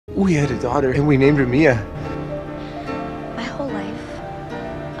We had a daughter, and we named her Mia. My whole life,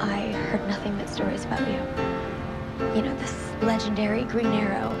 I heard nothing but stories about you. You know, this legendary Green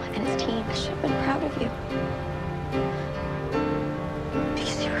Arrow and his team. I should have been proud of you.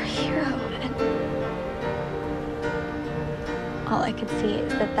 Because you were a hero, and all I could see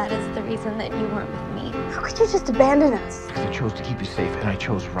is that that is the reason that you weren't with me. How could you just abandon us? Because I chose to keep you safe, and I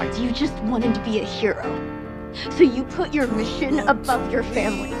chose right. You just wanted to be a hero. So you put your mission above your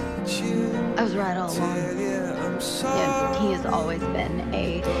family. I was right all along. Yeah, he has always been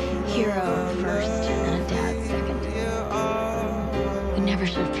a hero first and a dad second. We never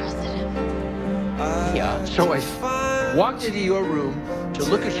should have trusted him. Yeah, so I walked into your room to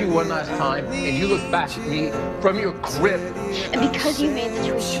look at you one last time, and you looked back at me from your crib. And because you made the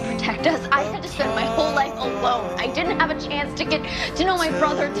choice to protect us, I had to spend my whole life alone. I didn't have a chance to get to know my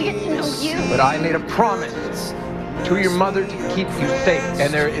brother, to get to know you. But I made a promise to your mother to keep you safe,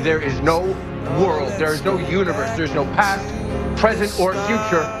 and there is no world, there is no universe, there's no past, present, or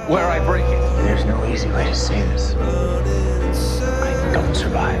future where I break it. There's no easy way to say this. I don't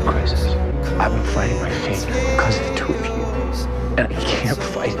survive crisis. I've been fighting my fate because of the two of you, and I can't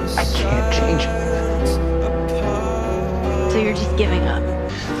fight it. I can't change it. So you're just giving up?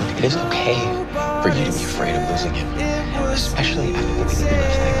 Look, it is okay for you to be afraid of losing him, especially after the way that you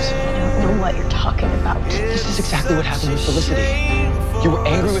live things. I don't know what you're talking about. This is exactly what happened with Felicity. You were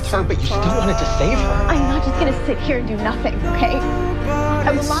angry with her, but you still wanted to save her. I'm not just gonna sit here and do nothing, okay?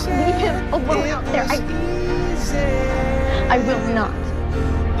 I will not leave him alone out there. I will not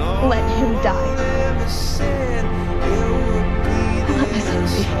let him die. I let myself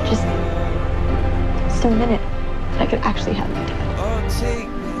be for just a minute that I could actually have my dad.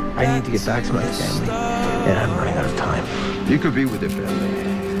 I need to get back to my family, and I'm running out of time. You could be with your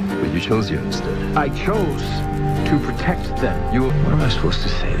family, but you chose you instead. I chose to protect them. What am I supposed to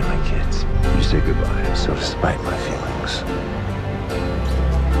say to my kids? You say goodbye. So despite my feelings,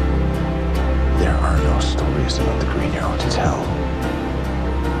 there are no stories about the Green Arrow to tell.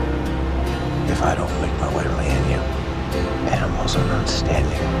 If I don't make my way to land you, animals are not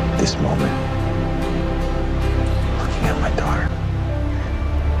standing this moment, looking at my daughter.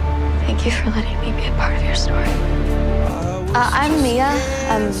 Thank you for letting me be a part of your story. I'm Mia.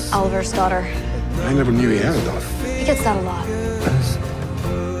 I'm Oliver's daughter. I never knew he had a daughter. He gets that a lot.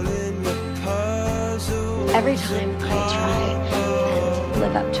 Every time I try and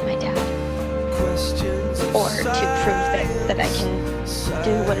live up to my dad, or to prove that I can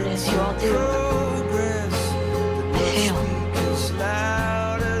do what it is you all do, I fail.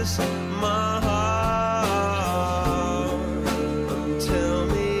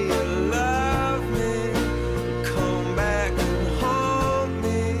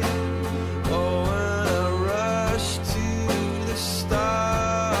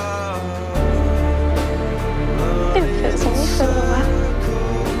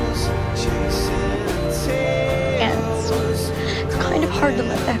 Hard to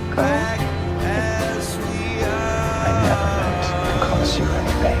let that go. I never meant to cause you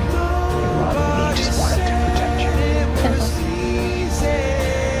any pain. Your mom and me just wanted to protect you.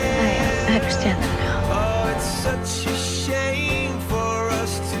 I understand that now. Oh, it's such a shame for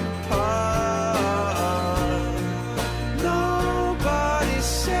us to part. Nobody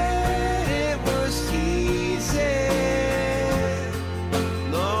said it was easy.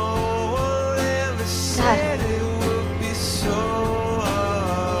 No one ever said it would be so.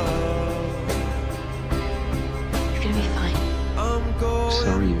 So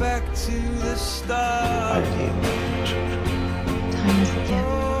are you. Back to the start. I didn't even know your children.